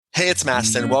Hey, it's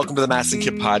Mastin. Welcome to the Mastin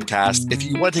Kipp podcast. If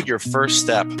you want to take your first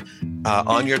step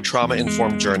on your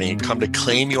trauma-informed journey, come to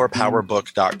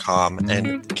claimyourpowerbook.com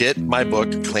and get my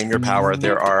book, Claim Your Power.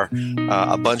 There are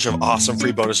a bunch of awesome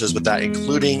free bonuses with that,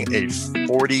 including a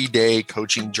 40-day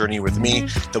coaching journey with me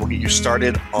that will get you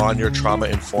started on your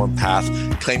trauma-informed path.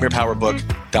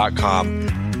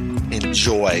 claimyourpowerbook.com.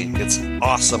 Enjoy. It's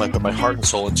awesome. I put my heart and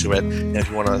soul into it. And if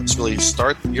you want to really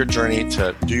start your journey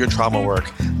to do your trauma work,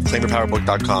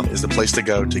 claimyourpowerbook.com is the place to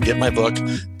go to get my book,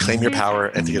 Claim Your Power,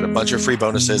 and to get a bunch of free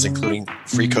bonuses, including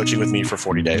free coaching with me for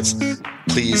 40 days.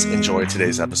 Please enjoy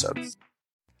today's episode.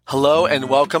 Hello and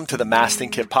welcome to the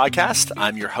Mastin Kipp podcast.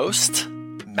 I'm your host,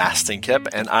 Mastin Kipp,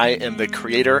 and I am the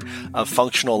creator of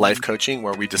Functional Life Coaching,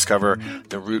 where we discover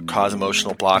the root cause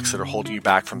emotional blocks that are holding you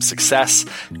back from success.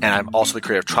 And I'm also the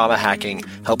creator of Trauma Hacking,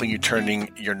 helping you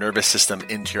turning your nervous system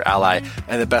into your ally,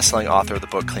 and the best-selling author of the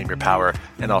book Claim Your Power,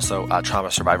 and also a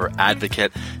trauma survivor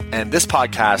advocate. And this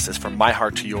podcast is from my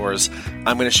heart to yours.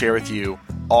 I'm going to share with you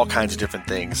all kinds of different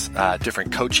things,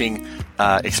 different coaching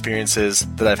experiences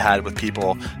that I've had with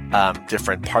people,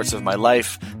 different parts of my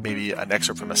life, maybe an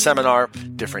excerpt from a seminar,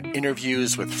 different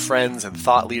interviews with friends and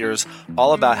thought leaders,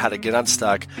 all about how to get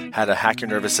unstuck, how to hack your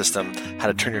nervous system, how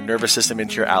to turn your nervous system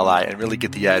into your ally and really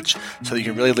get the edge so that you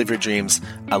can really live your dreams,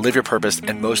 live your purpose,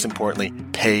 and most importantly,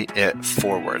 pay it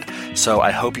forward. So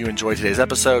I hope you enjoyed today's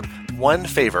episode. One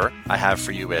favor I have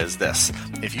for you is this.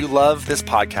 If you love this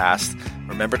podcast,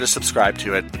 remember to subscribe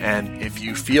to it. And if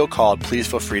you feel called, please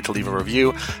feel free to leave a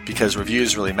review, because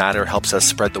reviews really matter, helps us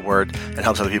spread the word, and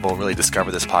helps other people really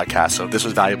discover this podcast. So if this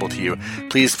was valuable to you,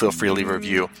 please feel free to leave a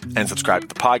review and subscribe to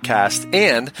the podcast.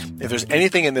 And if there's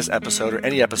anything in this episode or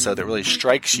any episode that really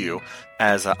strikes you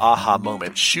as an aha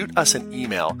moment, shoot us an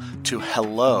email to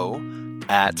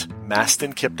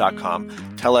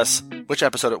hello@mastinkipp.com. Tell us which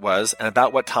episode it was and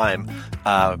about what time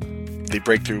the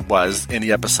breakthrough was in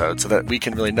the episode, so that we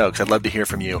can really know, because I'd love to hear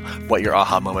from you what your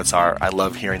aha moments are. I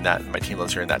love hearing that, and my team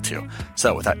loves hearing that too.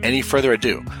 So without any further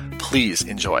ado, please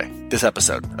enjoy this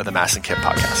episode of the Mastin Kipp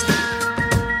podcast.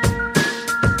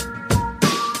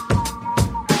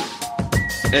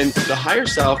 And the higher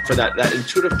self, for that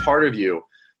intuitive part of you,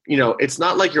 it's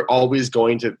not like you're always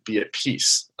going to be at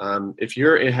peace. If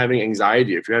you're having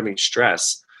anxiety, if you're having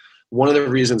stress, one of the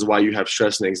reasons why you have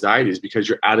stress and anxiety is because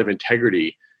you're out of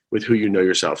integrity with who you know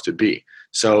yourself to be.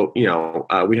 So,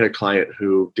 we had a client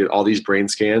who did all these brain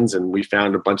scans, and we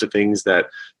found a bunch of things that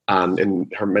in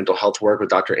her mental health work with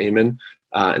Dr. Amen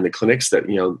in the clinics that,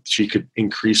 she could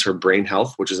increase her brain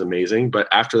health, which is amazing. But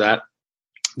after that,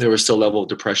 there was still a level of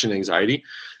depression, anxiety.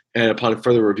 And upon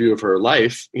further review of her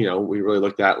life, we really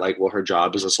looked at her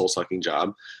job is a soul-sucking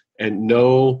job, and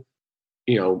no,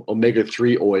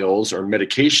 omega-3 oils or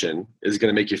medication is going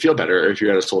to make you feel better if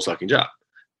you're at a soul-sucking job.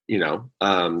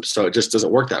 So it just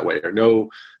doesn't work that way. Or no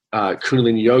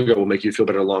Kundalini yoga will make you feel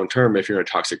better long-term if you're in a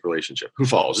toxic relationship. Who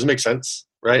follows? Does it make sense?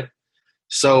 Right?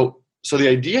 So the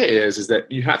idea is that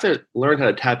you have to learn how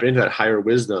to tap into that higher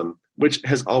wisdom, which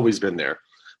has always been there,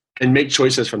 and make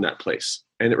choices from that place.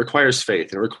 And it requires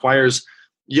faith. And it requires,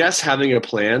 yes, having a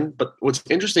plan. But what's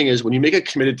interesting is when you make a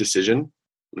committed decision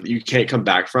that you can't come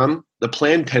back from, the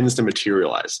plan tends to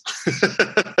materialize.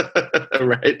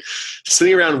 Right?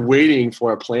 Sitting around waiting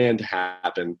for a plan to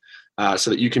happen so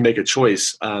that you can make a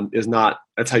choice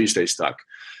that's how you stay stuck.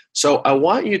 So I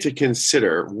want you to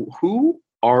consider, who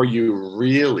are you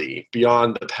really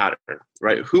beyond the pattern,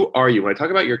 right? Who are you? When I talk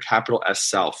about your capital S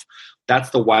self, that's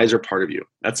the wiser part of you.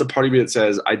 That's the part of you that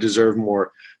says, I deserve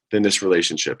more than this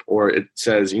relationship. Or it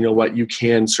says, you know what, you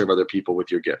can serve other people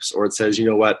with your gifts. Or it says, you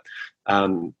know what,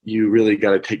 you really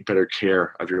got to take better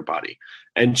care of your body.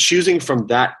 And choosing from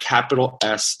that capital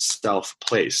S self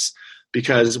place.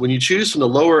 Because when you choose from the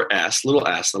lower S, the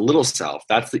little self,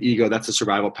 that's the ego, that's the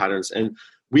survival patterns. And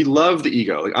we love the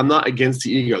ego. I'm not against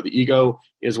the ego. The ego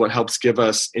is what helps give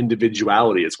us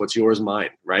individuality. It's what's yours,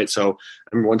 mine, right? So I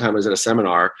remember one time I was at a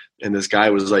seminar, and this guy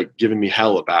was giving me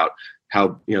hell about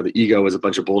how, the ego is a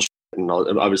bunch of bullshit. And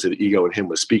obviously the ego in him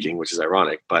was speaking, which is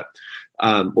ironic. But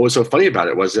what was so funny about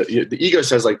it was that the ego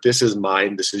says, this is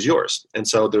mine, this is yours. And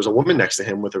so there's a woman next to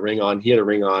him with a ring on. He had a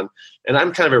ring on. And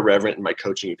I'm kind of irreverent in my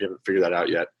coaching, if you haven't figured that out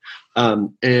yet.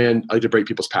 And I like to break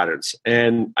people's patterns.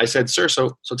 And I said, sir,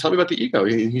 so tell me about the ego.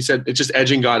 He said, it's just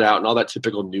edging God out and all that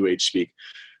typical new age speak.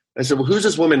 I said, well, who's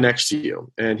this woman next to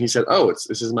you? And he said,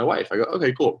 this is my wife. I go,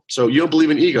 okay, cool. So you don't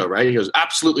believe in ego, right? He goes,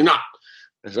 absolutely not.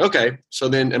 I said, okay. So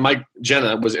then, and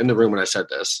Jenna was in the room when I said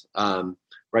this,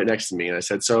 right next to me. And I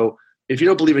said, so if you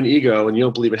don't believe in ego and you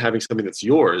don't believe in having something that's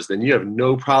yours, then you have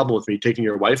no problem with me taking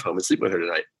your wife home and sleeping with her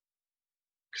tonight.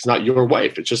 It's not your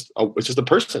wife. It's just a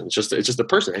person. It's just a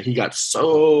person. And he got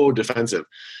so defensive.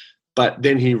 But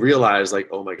then he realized like,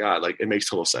 oh my God, like it makes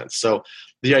total sense. So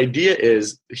the idea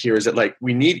is that like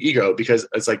we need ego because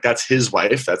it's like that's his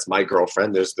wife, that's my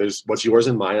girlfriend. There's what's yours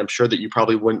and mine. I'm sure that you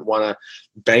probably wouldn't want to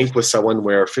bank with someone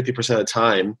where 50% of the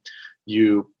time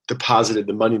you deposited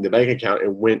the money in the bank account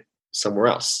and went somewhere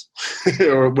else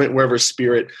or went wherever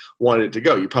spirit wanted it to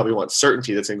go. You probably want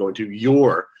certainty that's going to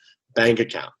your bank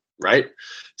account, right?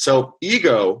 So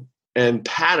ego and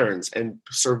patterns and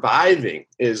surviving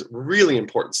is really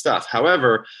important stuff.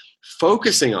 However,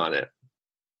 focusing on it,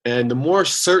 and the more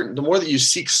that you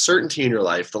seek certainty in your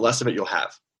life, the less of it you'll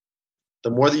have. The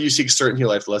more that you seek certainty in your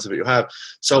life, the less of it you'll have.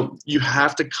 So you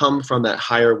have to come from that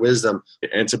higher wisdom,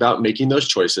 and it's about making those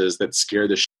choices that scare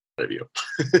the shit out of you.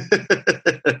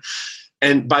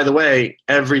 And by the way,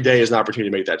 every day is an opportunity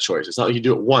to make that choice. It's not like you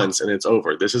do it once and it's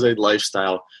over. This is a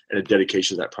lifestyle and a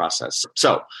dedication to that process.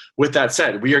 So with that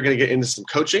said, we are going to get into some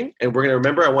coaching, and we're going to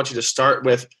remember, I want you to start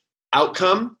with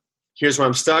outcome. Here's where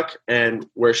I'm stuck and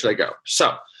where should I go?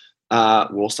 So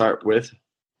we'll start with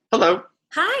hello.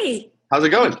 Hi. How's it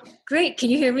going? Great. Can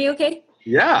you hear me okay?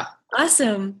 Yeah.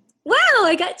 Awesome. Wow,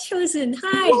 I got chosen.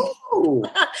 Hi.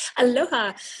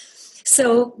 Aloha.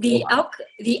 So the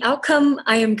outcome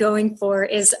I am going for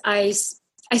is I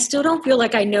still don't feel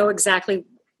like I know exactly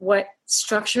what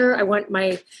structure I want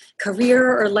my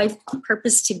career or life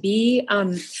purpose to be.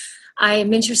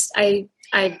 I'm interested.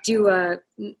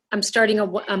 I'm starting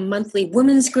a monthly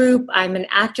women's group. I'm an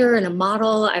actor and a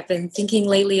model. I've been thinking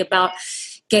lately about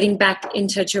getting back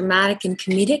into dramatic and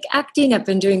comedic acting. I've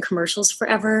been doing commercials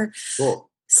forever. Cool.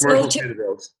 So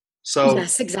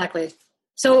yes, exactly.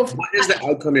 So what is the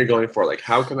outcome you're going for? Like,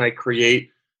 how can I create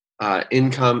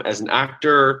income as an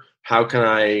actor? How can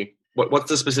I, what's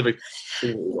the specific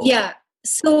thing? Yeah.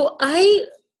 So I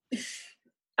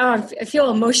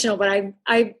feel emotional, but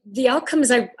the outcome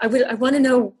is I want to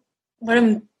know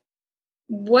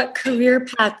what career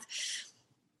path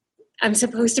I'm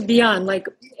supposed to be on. Like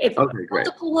if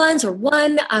multiple ones or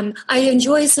one, I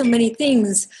enjoy so many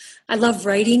things. I love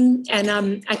writing,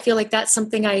 and I feel like that's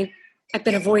something I've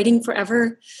been avoiding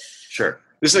forever. Sure.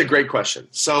 This is a great question.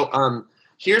 So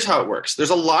here's how it works. There's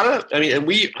a lot of,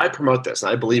 I promote this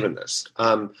and I believe in this.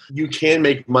 You can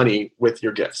make money with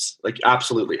your gifts, like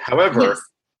absolutely. However, yes,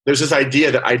 there's this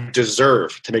idea that I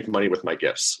deserve to make money with my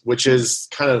gifts, which is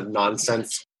kind of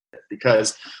nonsense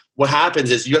because what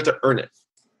happens is you have to earn it.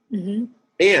 Mm-hmm.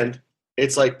 And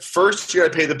it's like, first you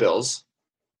got to pay the bills.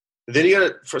 Then you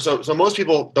got to, so most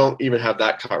people don't even have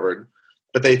that covered,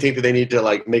 but they think that they need to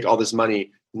like make all this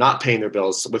money not paying their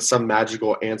bills with some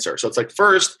magical answer. So it's like,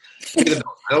 first, I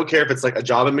don't care if it's like a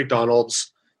job at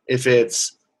McDonald's, if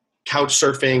it's couch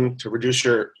surfing to reduce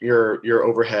your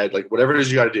overhead, like whatever it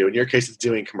is you got to do. In your case, it's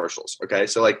doing commercials. Okay.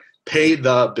 So like pay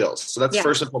the bills. So that's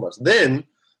first and foremost. Then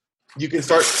you can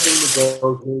start paying the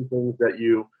bills, doing things that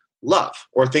you love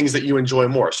or things that you enjoy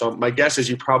more. So my guess is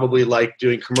you probably like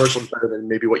doing commercials better than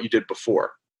maybe what you did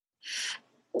before.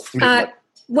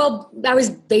 Well, I was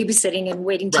babysitting and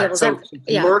waiting tables. Right. So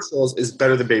commercials is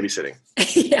better than babysitting.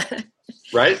 Yeah.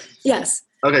 Right? Yes.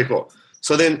 Okay, cool.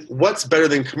 So then what's better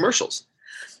than commercials?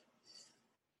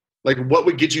 Like what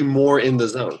would get you more in the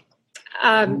zone? Do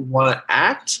you want to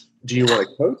act? Do you want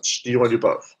to coach? Do you want to do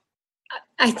both?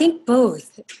 I think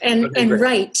both. And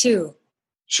write too.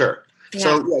 Sure. Yeah.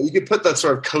 So you could put that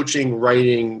sort of coaching,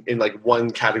 writing in like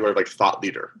one category of like thought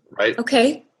leader, right?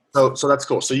 Okay. So that's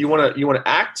cool. So you want to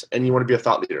act and you want to be a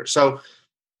thought leader. So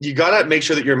you got to make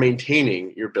sure that you're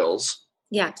maintaining your bills.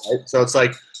 Yeah. Right? So it's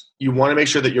like you want to make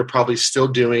sure that you're probably still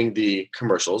doing the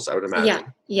commercials, I would imagine.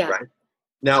 Yeah. Yeah. Right?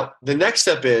 Now, the next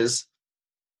step is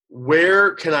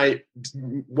what can I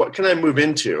move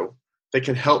into that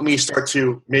can help me start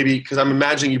to maybe, because I'm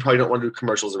imagining you probably don't want to do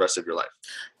commercials the rest of your life.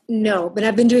 No, but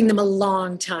I've been doing them a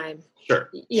long time. Sure.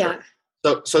 Yeah. Sure.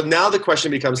 So now the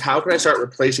question becomes, how can I start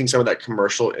replacing some of that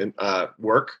commercial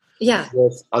work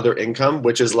with other income,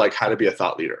 which is like how to be a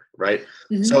thought leader, right?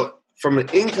 Mm-hmm. So from an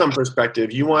income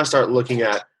perspective, you want to start looking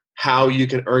at how you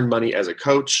can earn money as a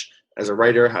coach, as a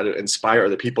writer, how to inspire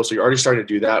other people. So you're already starting to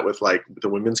do that with like the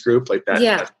women's group, like that,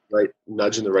 that right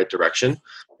nudge in the right direction.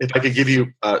 If I could give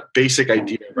you a basic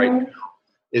idea right now,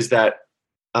 is that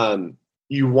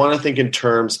you want to think in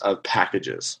terms of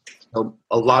packages. So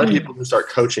a lot of people who start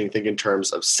coaching think in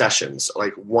terms of sessions,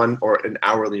 like one or an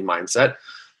hourly mindset.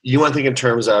 You want to think in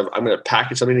terms of, I'm going to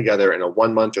package something together in a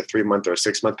 1 month or 3 month or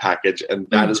 6 month package. And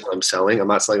that is what I'm selling. I'm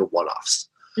not selling one-offs.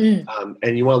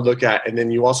 And you want to look at, and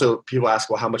then you also, people ask,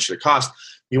 well, how much should it cost?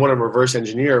 You want to reverse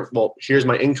engineer. Well, here's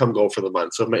my income goal for the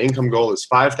month. So if my income goal is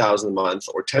 $5,000 a month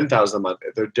or $10,000 a month,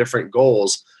 they're different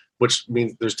goals, which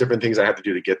means there's different things I have to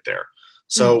do to get there.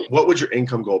 So what would your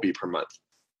income goal be per month?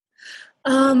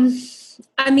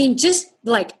 I mean, just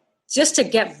to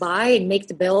get by and make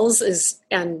the bills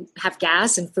and have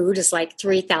gas and food is like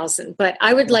 3,000, but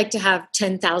I would like to have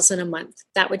 10,000 a month.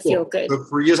 That would feel good. So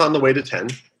 3 is on the way to 10,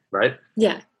 right?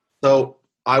 Yeah. So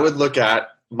I would look at,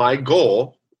 my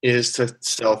goal is to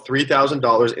sell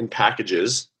 $3,000 in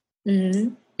packages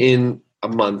in a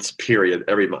month's period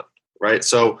every month, right?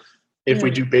 So if we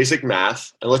do basic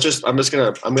math, and I'm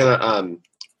gonna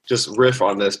just riff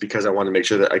on this because I want to make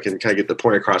sure that I can kind of get the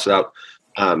point across without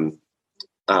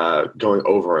going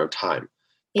over on time.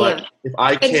 But if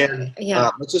I can,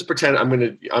 let's just pretend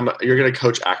you're gonna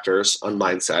coach actors on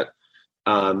mindset,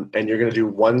 and you're gonna do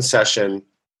one session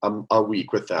a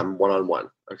week with them, one-on-one.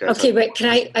 Okay, but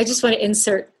I just want to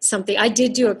insert something. I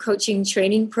did do a coaching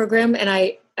training program, and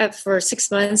for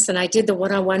 6 months, and I did the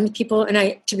one-on-one with people,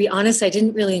 and to be honest, I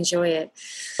didn't really enjoy it.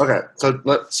 Okay, so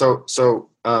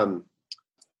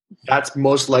that's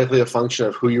most likely a function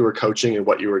of who you were coaching and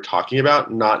what you were talking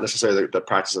about, not necessarily the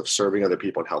practice of serving other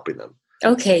people and helping them.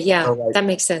 Okay, yeah, so that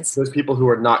makes sense. There's people who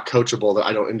are not coachable that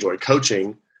I don't enjoy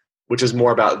coaching, which is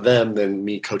more about them than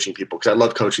me coaching people, because I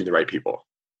love coaching the right people.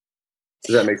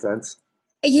 Does that make sense?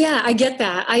 Yeah, I get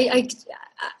that. I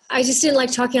just didn't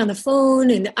like talking on the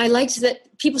phone, and I liked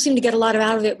that people seemed to get a lot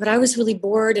out of it, but I was really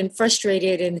bored and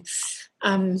frustrated, and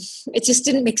it just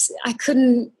didn't I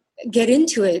couldn't get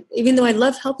into it, even though I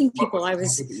love helping people. What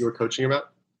was the topic that you were coaching about?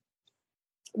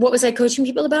 What was I coaching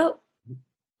people about?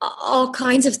 All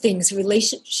kinds of things,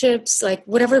 relationships, like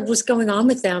whatever was going on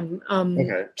with them.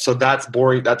 Okay, so that's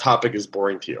boring. That topic is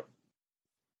boring to you.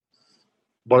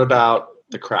 What about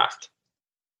the craft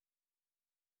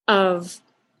of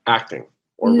acting?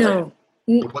 No.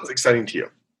 What's exciting to you?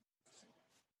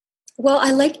 Well,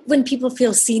 I like when people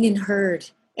feel seen and heard,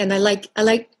 and I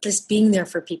like just being there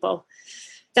for people.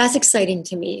 That's exciting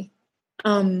to me.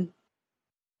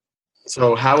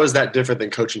 So how is that different than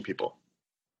coaching people?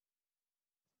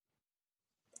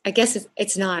 I guess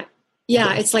it's not.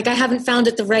 Yeah, it's like I haven't found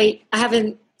the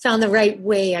right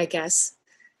way, I guess.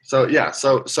 So this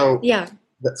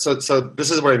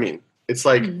is what I mean. It's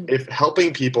like if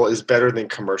helping people is better than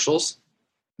commercials.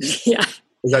 Yeah.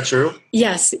 Is that true?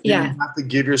 Yes. Yeah. You have to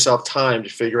give yourself time to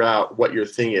figure out what your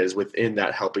thing is within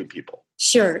that helping people.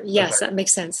 Sure. Yes, that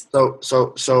makes sense.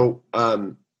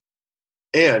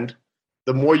 And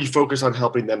the more you focus on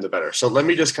helping them, the better. So let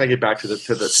me just kind of get back to the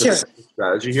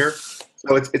strategy here.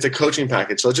 So it's a coaching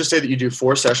package. So let's just say that you do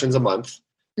 4 sessions a month,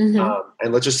 and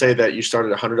let's just say that you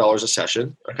start at $100 a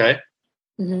session. Okay.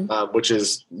 Which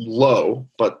is low,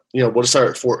 but we'll just start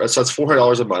at so it's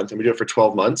 $400 a month, and we do it for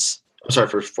 12 months. I'm sorry,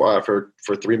 for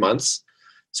 3 months.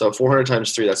 So 400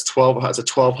 times 3, that's That's a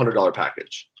 $1,200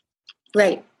 package.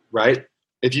 Right.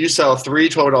 If you sell 3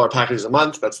 $12 packages a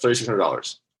month, that's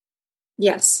 $3,600.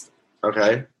 Yes.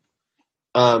 Okay.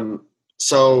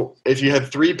 So if you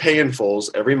had 3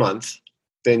 pay-in-fulls every month,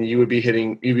 then you'd be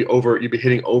hitting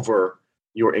over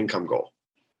your income goal.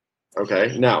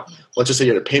 Okay. Now let's just say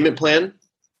you had a payment plan.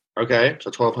 Okay. So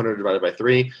 1,200 divided by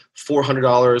 3,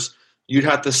 $400. You'd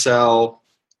have to sell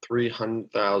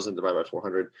 300,000 divided by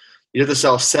 400. You'd have to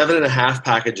sell 7.5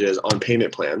 packages on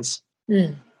payment plans.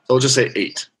 So we'll just say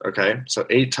 8. Okay. So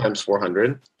 8 times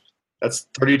 400, that's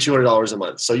 $3,200 a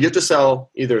month. So you have to sell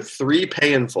either 3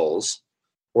 pay-in-fulls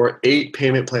or 8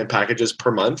 payment plan packages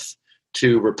per month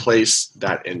to replace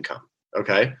that income.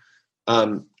 Okay.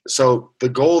 So the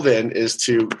goal then is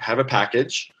to have a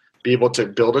package, be able to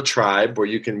build a tribe where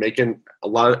you can add a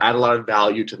lot of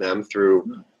value to them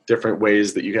through different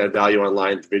ways that you can add value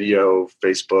online: video,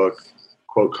 Facebook,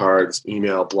 quote cards,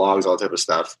 email, blogs, all that type of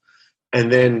stuff.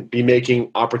 And then be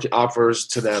making offers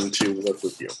to them to work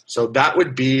with you. So that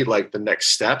would be like the next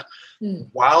step.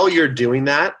 While you're doing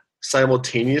that,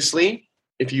 simultaneously,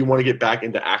 if you want to get back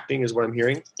into acting, is what I'm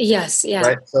hearing. Yes, yeah.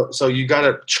 Right. So you got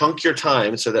to chunk your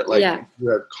time so that you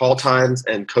have call times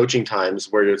and coaching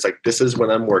times where it's like, this is when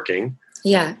I'm working.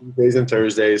 Yeah. Tuesdays and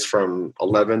Thursdays from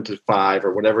 11 to 5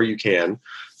 or whatever you can,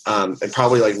 and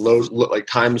probably like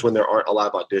times when there aren't a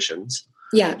lot of auditions.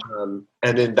 Yeah.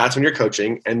 And then that's when you're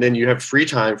coaching, and then you have free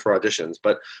time for auditions.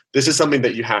 But this is something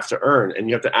that you have to earn, and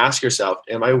you have to ask yourself,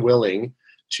 am I willing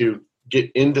to get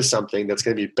into something that's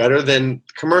going to be better than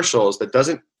commercials, that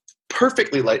doesn't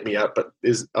perfectly light me up, but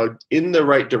is in the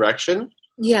right direction?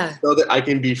 Yeah. So that I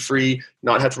can be free,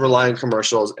 not have to rely on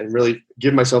commercials, and really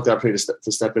give myself the opportunity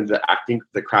to step into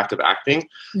the craft of acting.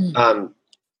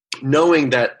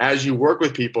 Knowing that as you work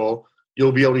with people,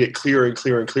 you'll be able to get clearer and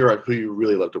clearer and clearer on who you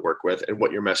really love to work with and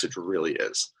what your message really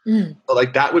is. So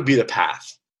like that would be the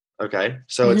path. Okay.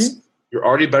 So you're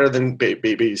already better than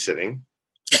babysitting.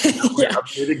 Yeah.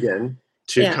 Update again.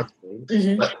 to coaching.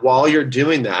 Mm-hmm. But while you're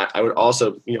doing that, I would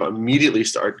also, immediately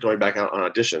start going back out on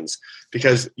auditions,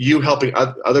 because you helping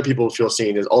other people feel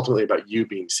seen is ultimately about you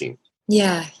being seen.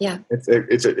 Yeah. Yeah.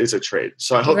 It's a trade.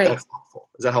 So I hope that's helpful.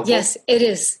 Is that helpful? Yes, it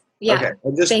is. Yeah.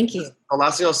 Okay. Thank you. The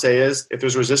last thing I'll say is, if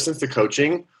there's resistance to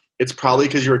coaching, it's probably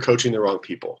because you were coaching the wrong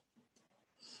people.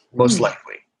 Most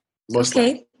likely.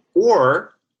 Likely.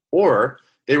 Or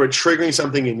they were triggering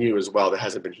something in you as well that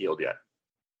hasn't been healed yet.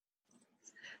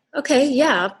 Okay.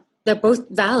 Yeah. They're both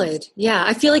valid. Yeah.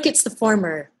 I feel like it's the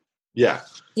former. Yeah.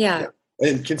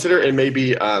 And consider it may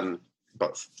be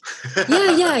both.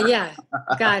 Yeah.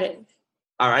 Got it.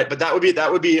 All right. But that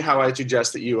would be how I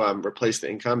suggest that you replace the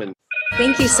income. And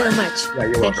thank you so much. Yeah,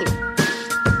 you're welcome. Thank you.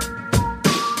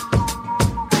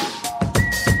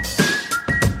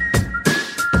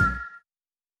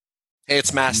 Hey,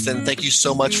 it's Mastin. Thank you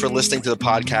so much for listening to the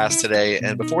podcast today.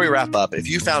 And before we wrap up, if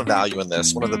you found value in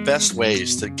this, one of the best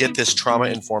ways to get this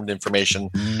trauma-informed information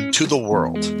to the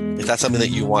world, if that's something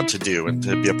that you want to do and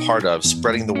to be a part of,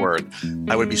 spreading the word,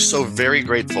 I would be so very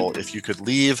grateful if you could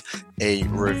leave a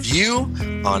review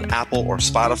on Apple or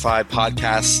Spotify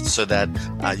podcasts so that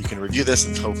you can review this,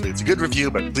 and hopefully it's a good review,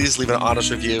 but please leave an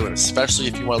honest review. And especially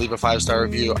if you want to leave a 5-star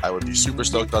review, I would be super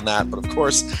stoked on that. But of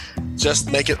course, just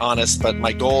make it honest. But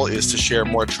my goal is to share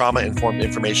more trauma-informed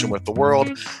information with the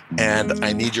world, and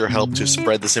I need your help to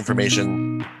spread this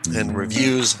information, and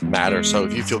reviews matter. So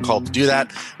if you feel called to do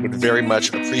that, would very much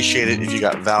appreciate it. If you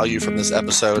got value from this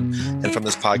episode and from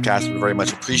this podcast, would very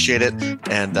much appreciate it.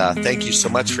 And thank you so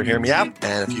much for hearing me out.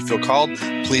 And if you feel called,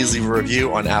 please leave a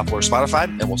review on Apple or Spotify,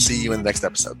 and we'll see you in the next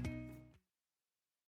episode.